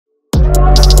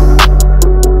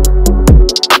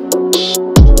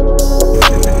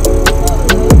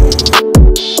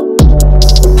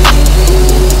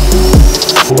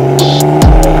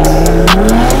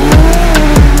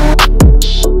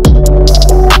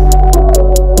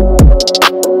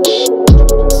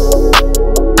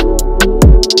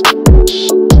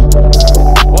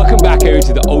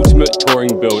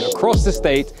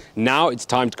States. Now it's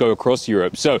time to go across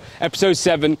Europe. So episode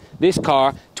 7, this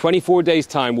car, 24 days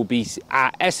time, will be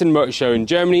at Essen Motorshow in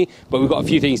Germany, but we've got a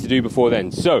few things to do before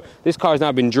then. So this car has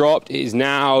now been dropped. It is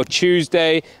now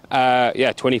Tuesday,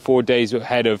 24 days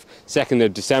ahead of 2nd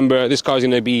of December. This car is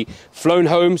going to be flown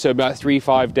home, so about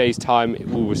 3-5 days time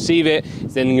we'll receive it.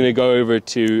 It's then going to go over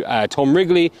to Tom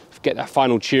Wrigley, get that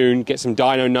final tune, get some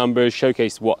dyno numbers,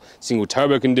 showcase what single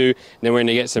turbo can do, and then we're going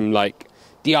to get some like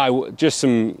DIY, just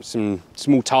some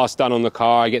small tasks done on the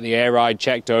car, get the air ride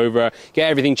checked over, get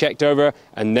everything checked over,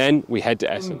 and then we head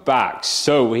to Essen. Back.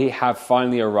 So we have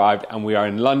finally arrived and we are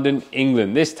in London,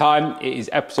 England. This time it is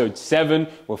episode 7.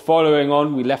 We're following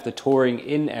on. We left the touring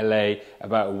in LA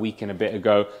about a week and a bit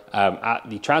ago at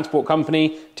the transport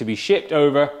company to be shipped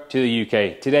over to the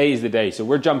UK. Today is the day. So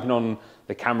we're jumping on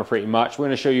the camera pretty much. We're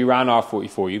going to show you around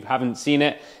R44. You haven't seen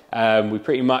it. We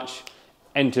pretty much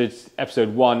entered episode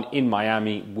 1 in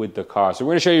Miami with the car. So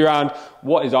we're going to show you around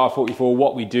what is R44,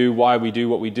 what we do, why we do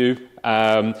what we do.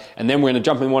 And then we're going to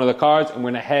jump in one of the cars and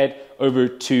we're going to head over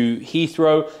to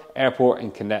Heathrow Airport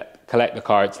and collect the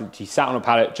car. It's literally sat on a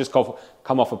pallet, just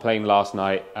come off a plane last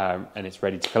night, and it's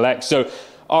ready to collect. So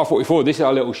R44, this is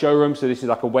our little showroom. So this is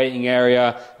like a waiting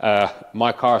area,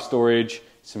 my car storage,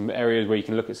 some areas where you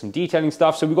can look at some detailing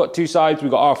stuff. So we've got two sides. We've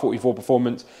got R44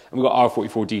 Performance and we've got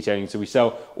R44 Detailing. So we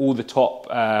sell all the top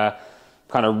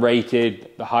kind of rated,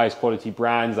 the highest quality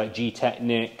brands like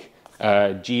G-Technic,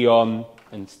 Geon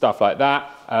and stuff like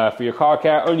that for your car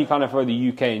care, only kind of for the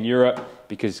UK and Europe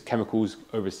because chemicals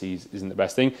overseas isn't the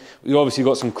best thing. We've obviously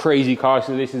got some crazy cars.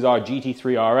 So this is our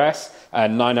GT3 RS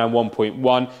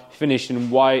 991.1, finished in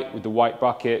white with the white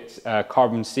buckets,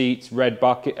 carbon seats, red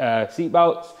bucket seat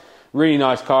belts. Really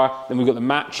nice car. Then we've got the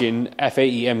matching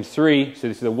F80 M3. So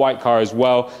this is a white car as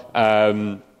well.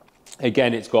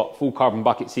 Again, it's got full carbon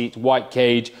bucket seats, white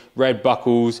cage, red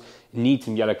buckles, needs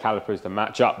some yellow calipers to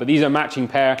match up. But these are a matching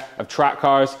pair of track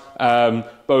cars,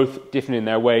 both different in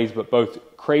their ways, but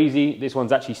both crazy. This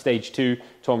one's actually stage 2,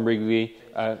 Tom Wrigley.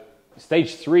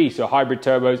 Stage 3, so hybrid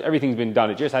turbos. Everything's been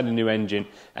done. It just had a new engine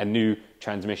and new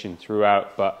transmission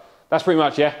throughout. But that's pretty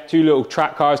much, yeah, 2 little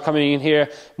track cars coming in here,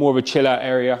 more of a chill out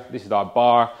area. This is our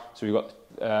bar. So we've got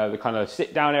the kind of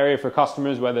sit down area for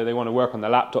customers, whether they want to work on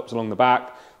their laptops along the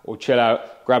back or chill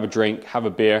out, grab a drink, have a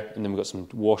beer, and then we've got some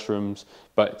washrooms,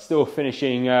 but it's still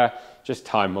finishing just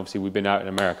time. Obviously, we've been out in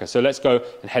America. So let's go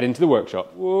and head into the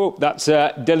workshop. Whoa, that's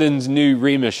Dylan's new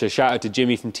Remus. So shout out to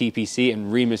Jimmy from TPC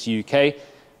and Remus UK.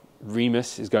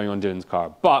 Remus is going on Dylan's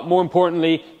car. But more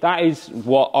importantly, that is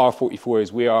what R44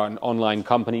 is. We are an online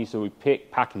company, so we pick,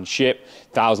 pack and ship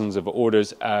thousands of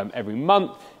orders every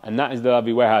month, and that is the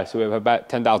lovely warehouse. So we have about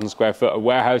 10,000 square foot of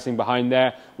warehousing behind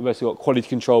there. We've also got quality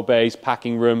control bays,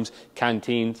 packing rooms,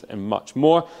 canteens, and much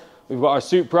more. We've got our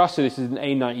Supra, so this is an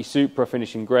A90 Supra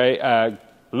finishing grey,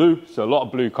 blue, so a lot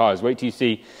of blue cars. Wait till you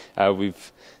see,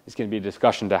 it's going to be a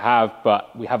discussion to have,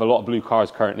 but we have a lot of blue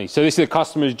cars currently. So this is the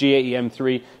customer's G80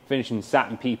 M3 finishing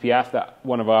satin PPF that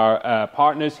one of our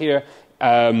partners here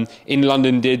in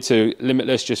London did. So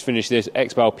Limitless just finished this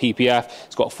XBL PPF.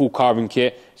 It's got a full carbon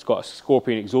kit. It's got a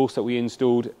Scorpion exhaust that we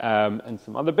installed and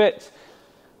some other bits.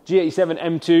 G87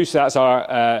 M2, so that's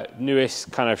our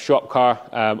newest kind of shop car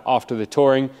after the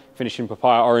touring, finishing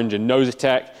Papaya Orange and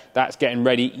Nosatec. That's getting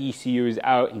ready. ECU is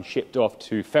out and shipped off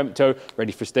to Femto,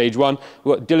 ready for stage 1.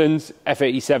 We've got Dylan's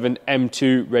F87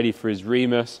 M2 ready for his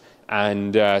Remus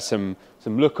and some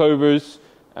lookovers.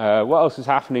 What else is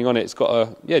happening on it? It's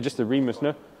got just a Remus,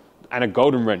 no? And a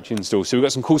golden wrench install. So we've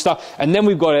got some cool stuff. And then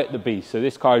we've got it, the beast. So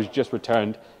this car has just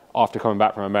returned after coming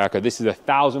back from America. This is a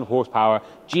 1,000 horsepower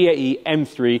G80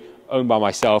 M3 owned by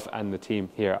myself and the team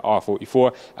here at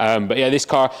R44. But yeah, this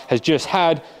car has just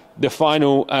had the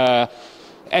final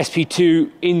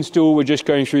SP2 install. We're just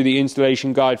going through the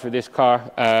installation guide for this car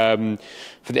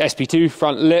for the SP2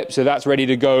 front lip, so that's ready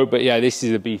to go. But yeah, this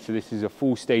is a beast. So this is a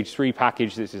full stage 3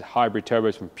 package. This is hybrid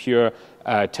turbos from Pure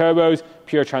Turbos,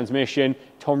 Pure Transmission,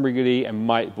 Tom Wrigley and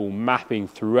Mike Ball mapping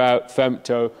throughout,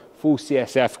 Femto, full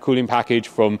CSF cooling package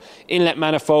from inlet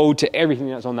manifold to everything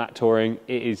that's on that touring.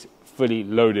 It is fully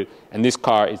loaded, and this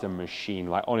car is a machine.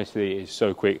 Like, honestly, it is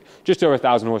so quick. Just over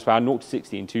 1,000 horsepower, 0 to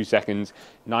 60 in 2 seconds,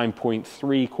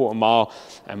 9.3 quarter mile,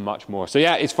 and much more. So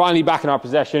yeah, it's finally back in our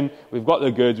possession. We've got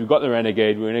the goods, we've got the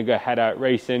Renegade. We're gonna go head out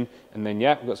racing, and then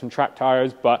yeah, we've got some track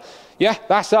tires. But yeah,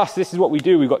 that's us. This is what we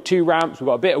do. We've got 2 ramps. We've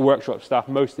got a bit of workshop stuff,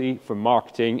 mostly for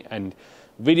marketing and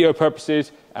video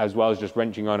purposes, as well as just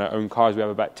wrenching on our own cars. We have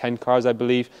about 10 cars, I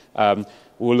believe.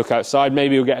 we'll look outside.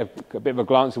 Maybe we'll get a bit of a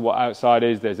glance at what outside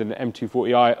is. There's an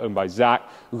M240i owned by Zach.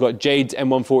 We've got Jade's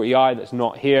M140i that's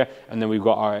not here. And then we've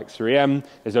got our X3M.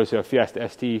 There's also a Fiesta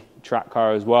ST track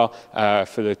car as well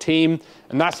for the team.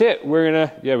 And that's it.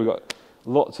 We've got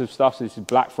lots of stuff. So this is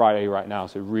Black Friday right now,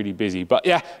 so really busy. But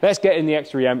yeah, let's get in the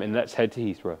X3M and let's head to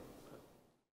Heathrow.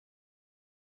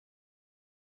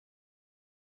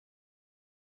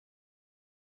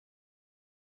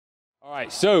 All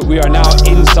right, so we are now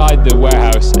inside the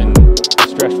warehouse and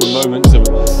stressful moments of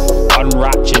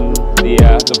unwrapping the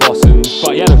bossons.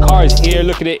 But yeah, the car is here.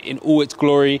 Look at it in all its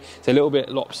glory. It's a little bit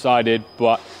lopsided,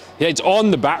 but yeah, it's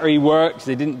on. The battery works.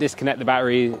 They didn't disconnect the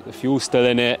battery. The fuel's still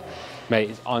in it.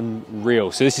 Mate, it's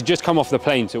unreal. So this has just come off the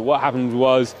plane. So what happened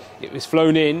was it was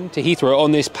flown in to Heathrow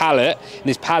on this pallet, and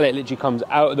this pallet literally comes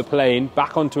out of the plane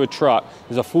back onto a truck.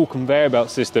 There's a full conveyor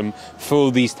belt system full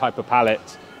of these type of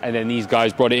pallets. And then these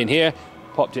guys brought it in here,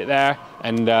 popped it there,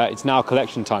 and it's now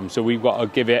collection time. So we've got to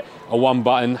give it a one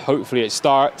button. Hopefully it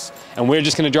starts, and we're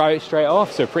just going to drive it straight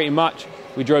off. So pretty much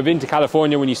we drove into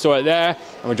California when you saw it there,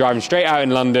 and we're driving straight out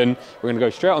in London. We're going to go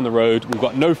straight on the road. We've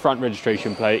got no front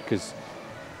registration plate because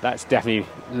that's definitely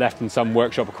left in some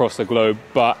workshop across the globe,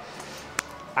 but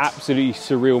absolutely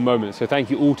surreal moment. So thank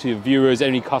you all to the viewers,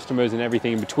 any customers and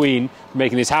everything in between for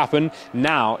making this happen.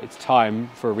 Now it's time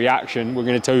for a reaction. We're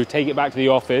going to take it back to the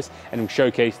office and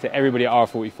showcase to everybody at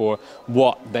R44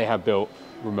 what they have built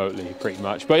remotely, pretty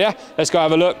much. But yeah, let's go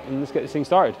have a look and let's get this thing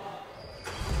started.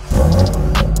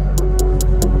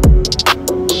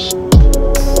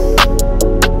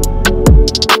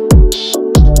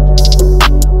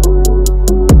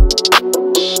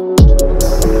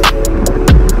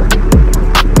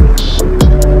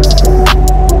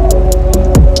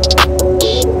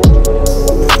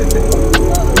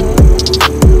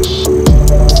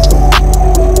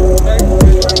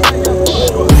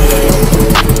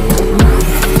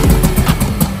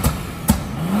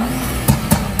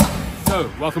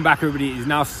 Welcome back everybody. It is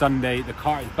now Sunday. The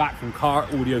car is back from Car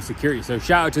Audio Security. So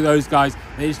shout out to those guys.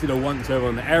 They just did a once over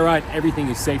on the air ride. Everything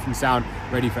is safe and sound,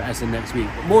 ready for Essen next week.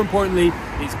 But more importantly,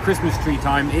 it's Christmas tree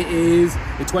time. It is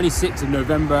the 26th of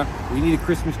November. We need a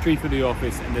Christmas tree for the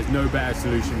office, and there's no better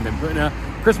solution than putting a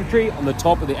Christmas tree on the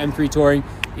top of the M3 Touring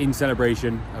in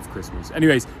celebration of Christmas.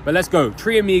 Anyways, but let's go.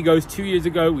 Tree Amigos, 2 years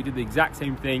ago, we did the exact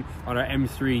same thing on our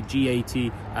M3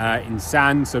 G80 in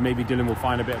sand. So maybe Dylan will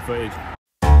find a bit of footage.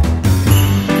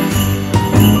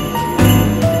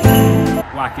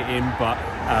 Whack it in, but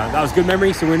that was good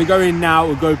memory. So we're gonna go in now.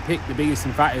 We'll go pick the biggest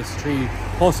and fattest tree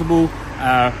possible,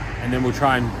 and then we'll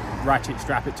try and ratchet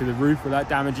strap it to the roof without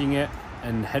damaging it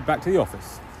and head back to the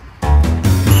office.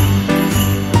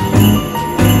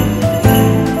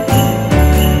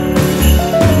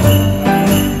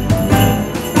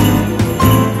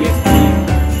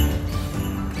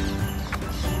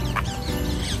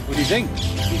 What do you think?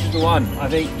 This is the one. I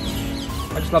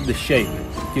just love the shape.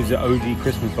 Gives it OG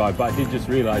Christmas vibe, but I did just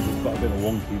realise it's got a bit of a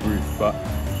wonky roof, but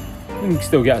we can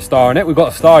still get a star on it. We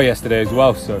got a star yesterday as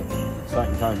well, so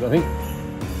exciting times. I think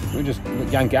we'll just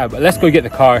yank it out, but let's go get the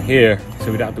car here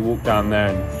so we don't have to walk down there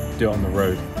and do it on the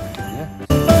road. Yeah.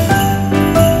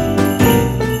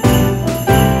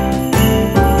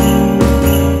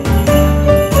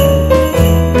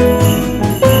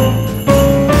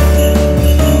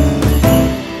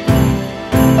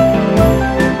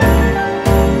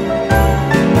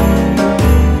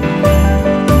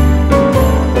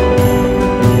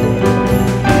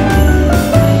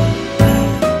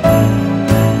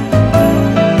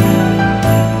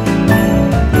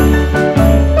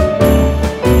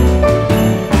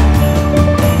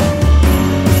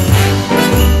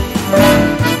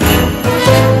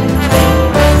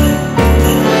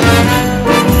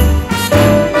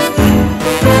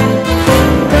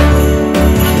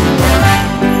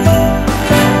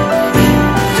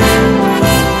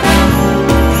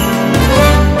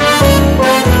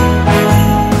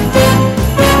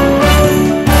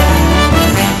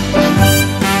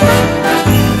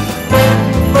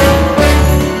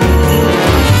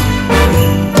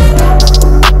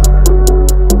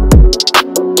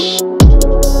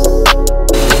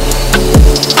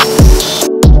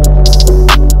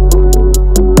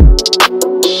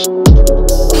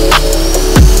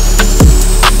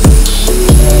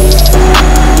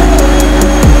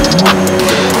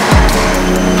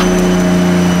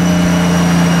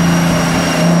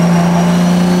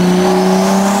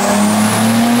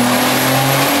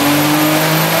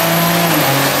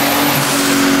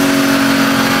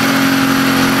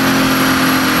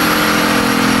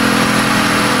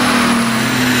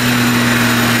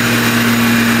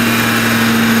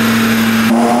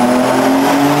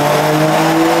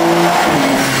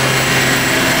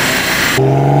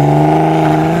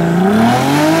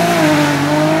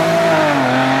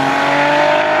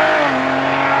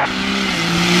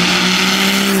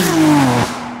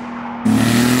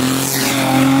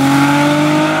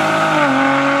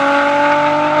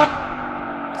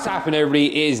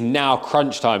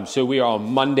 crunch time. So we are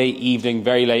on Monday evening,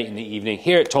 very late in the evening,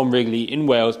 here at Tom Wrigley in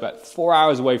Wales, about 4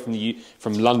 hours away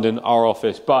from London, our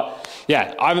office. But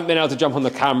yeah, I haven't been able to jump on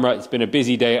the camera. It's been a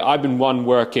busy day. I've been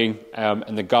working,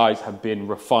 and the guys have been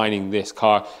refining this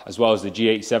car, as well as the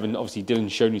G87. Obviously,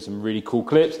 Dylan's shown you some really cool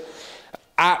clips.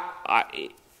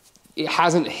 It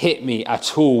hasn't hit me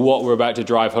at all what we're about to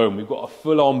drive home. We've got a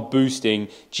full-on boosting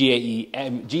G81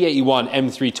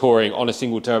 M3 Touring on a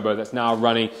single turbo that's now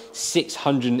running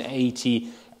 680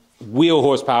 wheel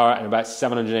horsepower and about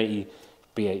 780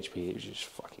 bhp. It's just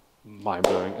fucking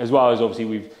mind-blowing. As well as obviously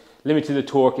we've limited the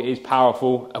torque. It is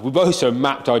powerful. We've also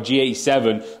mapped our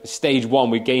G87 stage 1.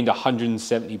 We gained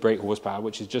 170 brake horsepower,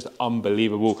 which is just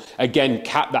unbelievable. Again,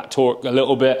 cap that torque a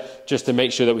little bit just to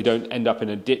make sure that we don't end up in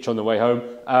a ditch on the way home.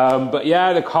 But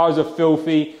yeah, the cars are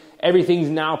filthy. Everything's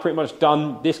now pretty much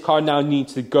done. This car now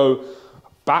needs to go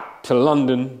back to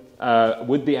London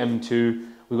with the M2.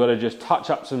 We've got to just touch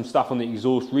up some stuff on the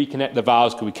exhaust, reconnect the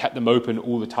valves, because we kept them open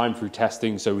all the time through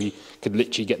testing, so we could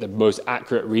literally get the most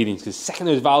accurate readings. Because the second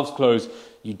those valves close,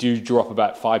 you do drop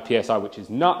about 5 psi, which is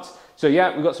nuts. So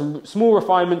yeah, we've got some small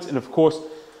refinements, and of course,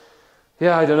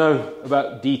 yeah, I don't know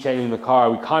about detailing the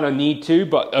car. We kind of need to,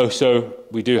 but also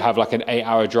we do have like an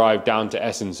 8-hour drive down to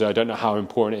Essen, so I don't know how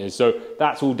important it is. So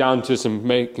that's all down to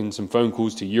making some phone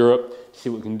calls to Europe, see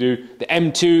what we can do. The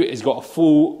M2 has got a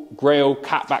full Grail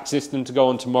catback system to go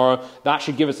on tomorrow. That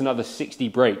should give us another 60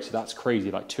 brakes. So that's crazy,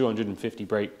 like 250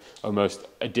 brake almost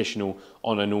additional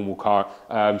on a normal car.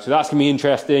 So that's gonna be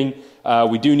interesting.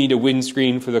 We do need a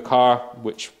windscreen for the car,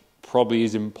 which probably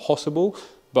is impossible,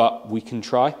 but we can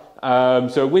try.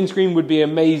 So a windscreen would be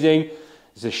amazing.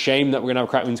 It's a shame that we're gonna have a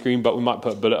cracked windscreen, but we might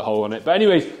put a bullet hole on it. But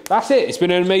anyways, that's it. It's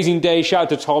been an amazing day. Shout out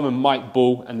to Tom and Mike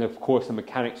Bull, and of course the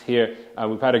mechanics here.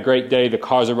 We've had a great day. The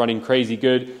cars are running crazy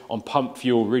good on pump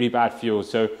fuel, really bad fuel,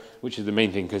 so which is the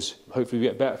main thing, because hopefully we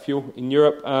get better fuel in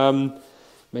Europe.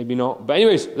 Maybe not. But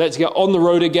anyways, let's get on the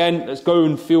road again. Let's go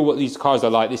and feel what these cars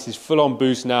are like. This is full on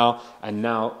boost now, and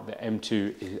now the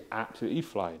M2 is absolutely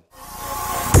flying.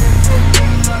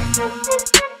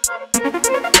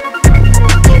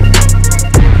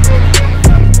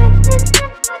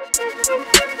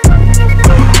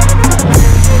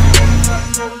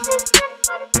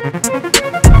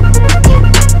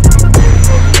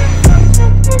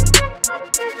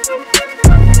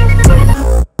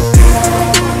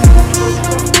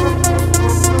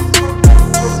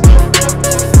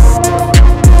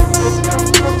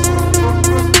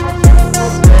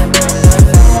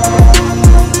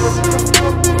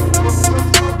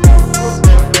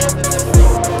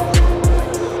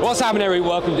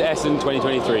 Welcome to Essen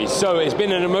 2023. So it's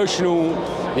been an emotional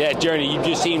journey. You've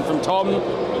just seen from Tom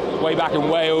way back in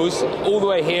Wales all the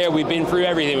way here. We've been through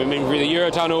everything. We've been through the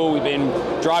Eurotunnel, we've been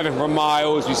driving for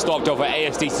miles, we stopped off at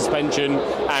ASD suspension,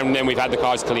 and then we've had the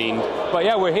cars cleaned. But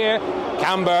yeah, we're here.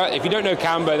 Camber, if you don't know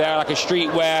Camber, they're like a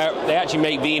street where they actually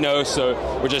make vino, so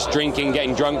we're just drinking,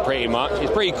 getting drunk pretty much.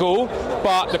 It's pretty cool,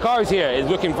 but the car is here. It's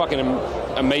looking fucking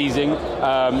amazing.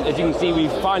 As you can see,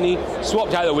 we've finally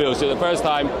swapped out the wheels. So the first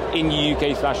time in the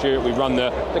UK/Europe, we've run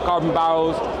the carbon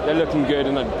barrels. They're looking good,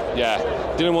 and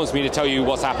Dylan wants me to tell you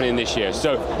what's happening this year.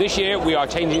 So this year we are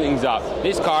changing things up.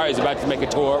 This car is about to make a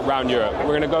tour around Europe.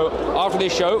 We're going to go after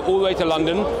this show all the way to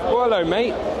London. Well, hello,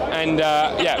 mate. And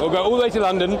we'll go all the way to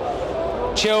London.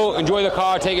 Chill, enjoy the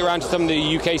car, take it around to some of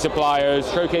the UK suppliers,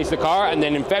 showcase the car, and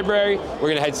then in February we're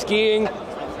going to head skiing,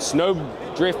 snow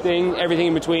drifting, everything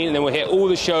in between, and then we'll hit all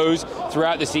the shows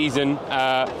throughout the season,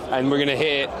 and we're going to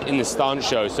hit it in the stunt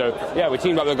show. So yeah, we're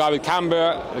teamed up with the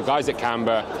guys at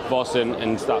Camber, Boston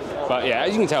and stuff. But yeah,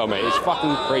 as you can tell, mate, it's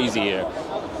fucking crazy here.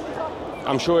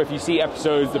 I'm sure if you see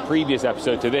the previous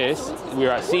episode to this, we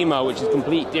were at SEMA, which is a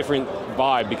complete different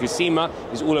vibe, because SEMA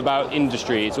is all about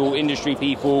industry. It's all industry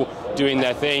people doing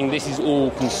their thing. This is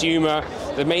all consumer.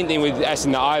 The main thing with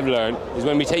Essen that I've learned is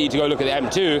when we take you to go look at the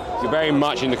M2, you're very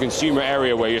much in the consumer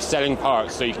area where you're selling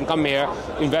parts. So you can come here,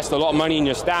 invest a lot of money in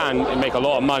your stand and make a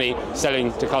lot of money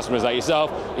selling to customers like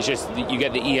yourself. It's just that you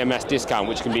get the EMS discount,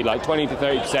 which can be like 20 to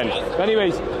 30%. But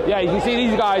anyways, yeah, you can see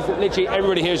these guys, literally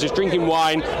everybody here is just drinking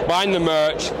wine, buying the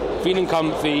merch, feeling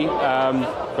comfy.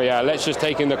 But yeah, let's just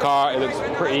take in the car. It looks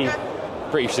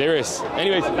pretty serious.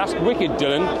 Anyways, that's wicked,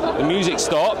 Dylan. The music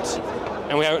stopped,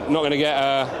 and we're not going to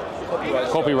get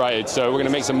copyrighted, so we're going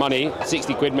to make some money,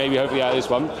 60 quid maybe, hopefully, out of this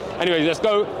one. Anyways, let's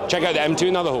go check out the M2 in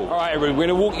another haul. All right, everyone, we're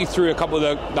going to walk you through a couple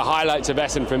of the highlights of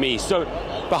Essen for me. So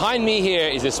behind me here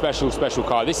is a special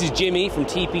car. This is Jimmy from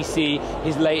TPC,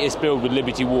 his latest build with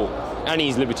Liberty Walk, and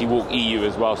he's Liberty Walk EU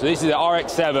as well. So this is the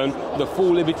RX-7, the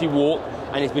full Liberty Walk,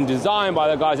 and it's been designed by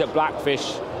the guys at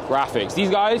Blackfish Graphics. These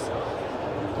guys,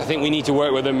 I think we need to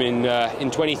work with them in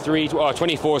 23 or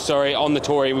 24, sorry, on the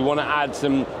Touring. We want to add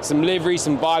some livery,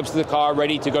 some vibes to the car,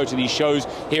 ready to go to these shows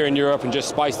here in Europe and just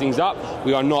spice things up.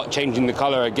 We are not changing the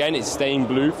color again. It's staying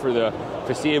blue for the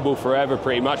foreseeable forever,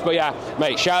 pretty much. But yeah,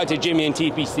 mate, shout out to Jimmy and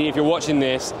TPC. If you're watching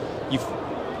this, you've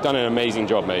done an amazing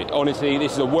job, mate. Honestly,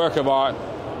 this is a work of art,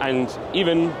 and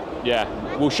even, yeah,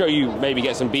 we'll show you, maybe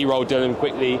get some B-roll done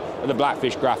quickly of the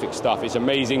Blackfish graphic stuff. It's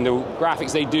amazing, the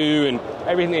graphics they do and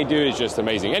everything they do is just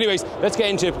amazing. Anyways, let's get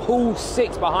into pool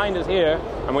 6 behind us here,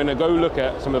 and we're gonna go look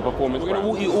at some of the performance. We're gonna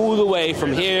walk you all the way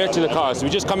from here to the car. So we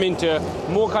just come into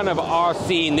more kind of our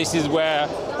scene. This is where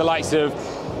the likes of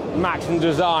Maxim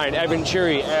Design,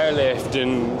 Venturi, Airlift,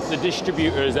 and the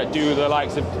distributors that do the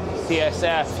likes of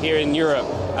CSF here in Europe.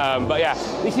 But yeah,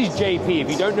 this is JP. If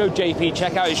you don't know JP,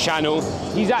 check out his channel.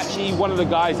 He's actually one of the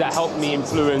guys that helped me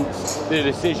influence the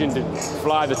decision to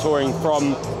fly the Touring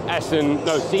from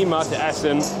SEMA to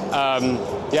Essen.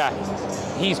 Yeah,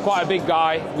 he's quite a big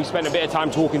guy. We spent a bit of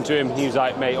time talking to him. He was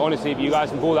like, mate, honestly, if you guys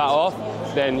can pull that off,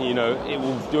 then, you know, it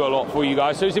will do a lot for you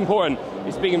guys. So it's important.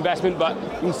 It's a big investment, but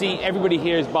you can see everybody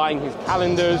here is buying his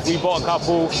calendars. We bought a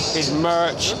couple, his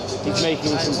merch. He's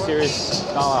making some serious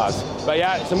cars. But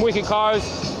yeah, some wicked cars.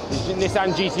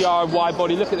 Nissan GTR wide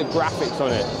body. Look at the graphics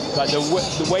on it. Like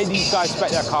the way these guys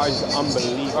spec their cars is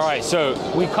unbelievable. All right, so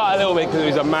we cut a little bit because it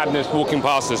was a madness walking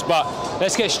past us, but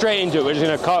let's get straight into it. We're just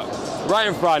gonna cut right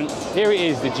in front. Here it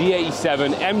is, the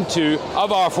G87 M2 of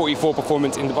R44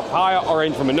 Performance in the papaya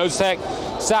orange from a Nosec,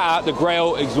 sat at the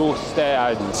Grail exhaust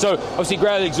stand. So obviously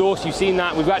Grail exhaust, you've seen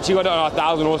that. We've actually got it on our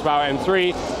 1000 horsepower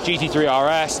M3,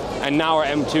 GT3 RS, and now our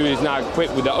M2 is now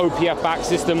equipped with the OPF back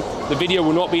system. The video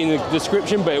will not be in the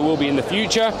description, but it will be in the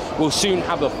future. We'll soon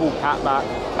have the full cat back.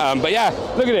 But yeah,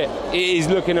 look at it. It is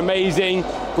looking amazing.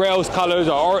 Grail's colors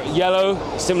are yellow,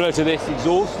 similar to this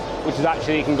exhaust, which is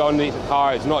actually, can go underneath the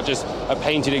car. It's not just a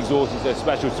painted exhaust, it's a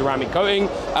special ceramic coating.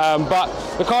 But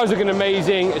the car's looking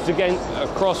amazing. It's again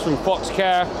across from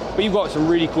Foxcare, but you've got some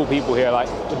really cool people here, like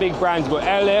the big brands. You've got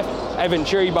Airlift,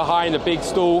 Venturi behind, the big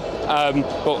stall.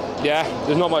 But yeah,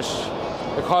 there's not much.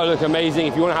 The car looks amazing.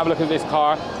 If you want to have a look at this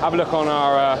car, have a look on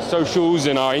our socials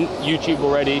and our YouTube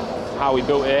already, how we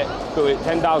built it. Built it,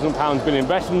 £10,000 been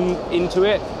investing into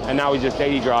it, and now we just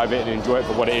daily drive it and enjoy it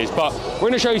for what it is. But we're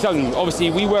going to show you something. Obviously,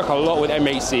 we work a lot with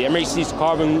MHC. MHC's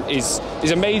carbon is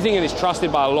amazing, and it's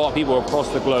trusted by a lot of people across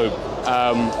the globe.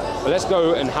 But let's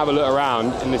go and have a look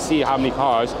around and let's see how many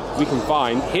cars we can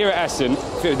find here at Essen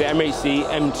fit with the MHC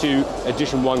M2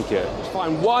 Edition 1 kit. Let's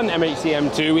find one MHC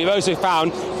M2. We've also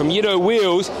found from Yiddo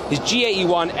Wheels his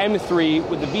G81 M3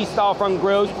 with the V-style front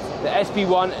grills, the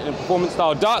SP1 and the performance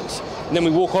style ducts. And then we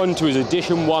walk on to his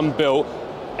Edition 1 built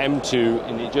M2,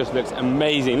 and it just looks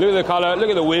amazing. Look at the color, look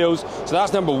at the wheels. So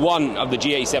that's number 1 of the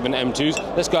G87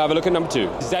 M2s. Let's go have a look at number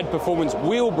 2. Z Performance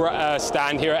wheel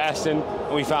stand here at Essen,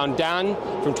 and we found Dan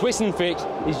from Twist and Fix,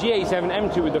 his G87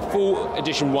 M2 with the full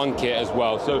Edition 1 kit as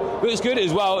well. So looks good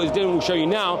as well as Dylan will show you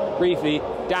now briefly.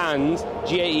 Dan's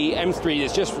G80 M3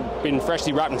 that's just been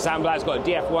freshly wrapped in satin black. It's got a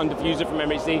DF1 diffuser from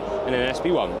MHC and an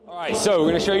SP1. All right, so we're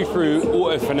going to show you through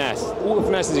Auto Finesse. Auto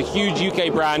Finesse is a huge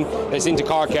UK brand that's into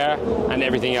car care and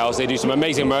everything else. They do some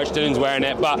amazing merch. Dylan's wearing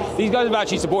it, but these guys have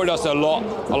actually supported us a lot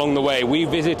along the way. We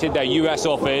visited their US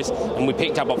office and we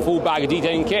picked up a full bag of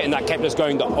detailing kit, and that kept us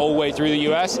going the whole way through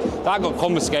the US. That got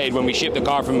confiscated when we shipped the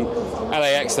car from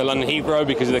LAX to London Heathrow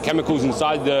because of the chemicals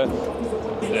inside the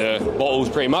bottles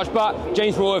pretty much. But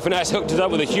James from Auto Finesse hooked us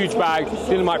up with a huge bag.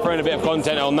 Dylan might throw in a bit of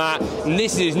content on that. And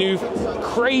this is his new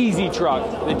crazy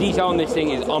truck. The detail on this thing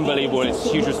is unbelievable, and it's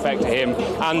huge respect to him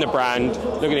and the brand.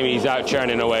 Look at him, he's out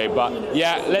churning away. But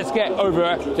yeah, let's get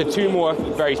over to 2 more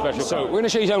very special. So we're going to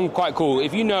show you something quite cool.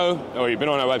 If you know, or you've been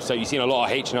on our website, you've seen a lot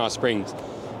of H&R springs.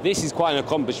 This is quite an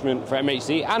accomplishment for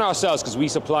MHC and ourselves because we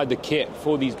supplied the kit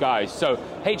for these guys. So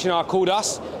H&R called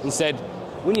us and said,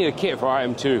 we need a kit for our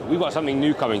M2. We've got something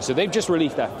new coming. So they've just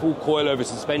released their full coilover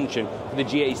suspension for the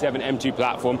G87 M2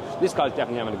 platform. This guy's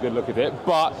definitely having a good look at it.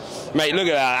 But, mate, look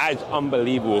at that. That is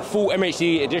unbelievable. Full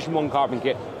MHC Edition 1 carbon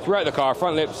kit throughout the car.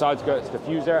 Front lip, side skirts,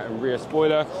 diffuser, and rear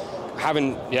spoiler.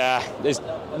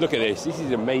 Look at this. This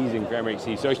is amazing for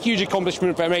MHC. So a huge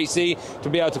accomplishment for MHC to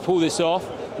be able to pull this off.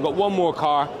 We've got one more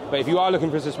car, but if you are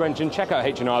looking for suspension, check out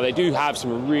H&R. They do have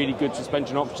some really good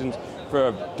suspension options for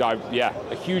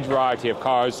a huge variety of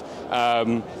cars.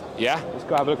 Let's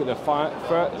go have a look at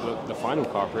the final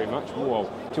car pretty much. Whoa,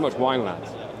 too much wine, lads.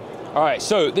 All right,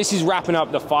 so this is wrapping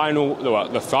up the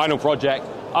final project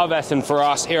of Essen for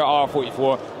us here at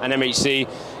R44 and MHC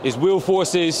is Wheel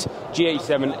Force's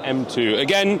G87 M2.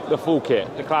 Again, the full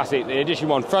kit, the classic, the Edition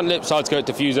 1 front lip, side skirt,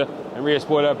 diffuser, and rear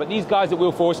spoiler. But these guys at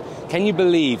Wheel Force, can you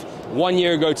believe 1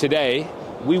 year ago today,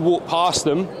 we walked past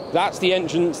them. That's the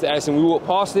entrance to Essen. We walked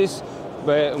past this,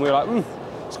 and we were like,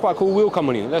 it's quite a cool wheel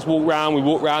company. Let's walk round. We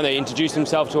walked round. They introduced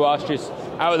themselves to us just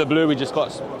out of the blue. We just got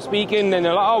speaking, and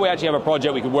they're like, oh, we actually have a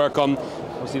project we could work on.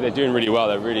 Obviously, they're doing really well.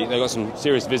 They've got some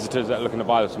serious visitors that are looking to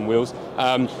buy some wheels.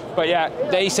 But yeah,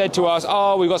 they said to us,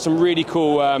 oh, we've got some really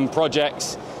cool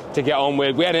projects to get on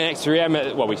with. We had an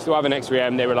X3M, well, we still have an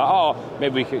X3M. They were like, oh,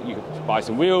 maybe you could buy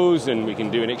some wheels and we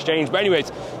can do an exchange. But anyways,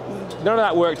 none of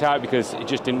that worked out because it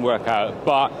just didn't work out.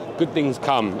 But good things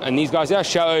come. And these guys, I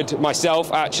shouted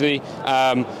myself, actually,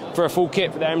 for a full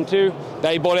kit for the M2.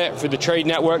 They bought it for the trade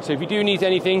network. So if you do need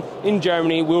anything in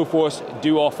Germany, Wheelforce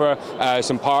do offer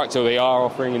some parts, or they are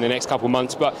offering in the next couple of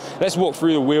months. But let's walk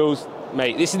through the wheels.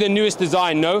 Mate, this is the newest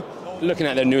design, no? Looking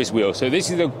at their newest wheel. So this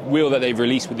is the wheel that they've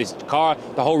released with this car.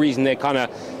 The whole reason they're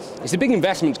it's a big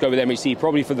investment to go with MHC,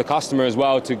 probably for the customer as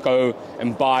well, to go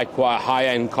and buy quite a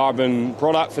high-end carbon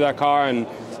product for their car, and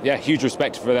yeah, huge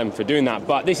respect for them for doing that.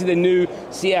 But this is the new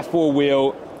CF4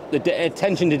 wheel. The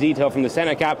attention to detail from the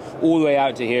center cap all the way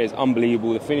out to here is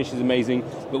unbelievable. The finish is amazing,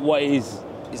 but what is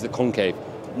the concave.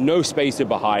 No spacer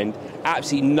behind,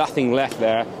 absolutely nothing left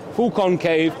there. Full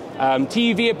concave,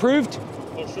 TUV approved?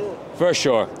 For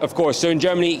sure, of course. So in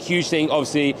Germany, huge thing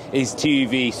obviously is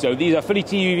TUV. So these are fully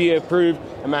TUV approved.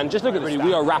 And man, just look at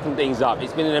we are wrapping things up.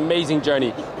 It's been an amazing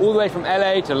journey. All the way from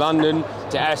LA to London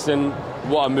to Essen.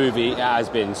 What a movie it has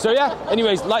been. So yeah,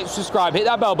 anyways, like, subscribe, hit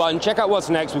that bell button, check out what's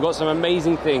next. We've got some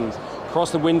amazing things.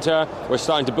 Across the winter, we're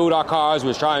starting to build our cars.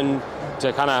 We're trying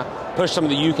to kind of push some of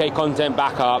the UK content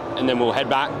back up, and then we'll head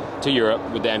back to Europe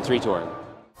with the M3 Touring.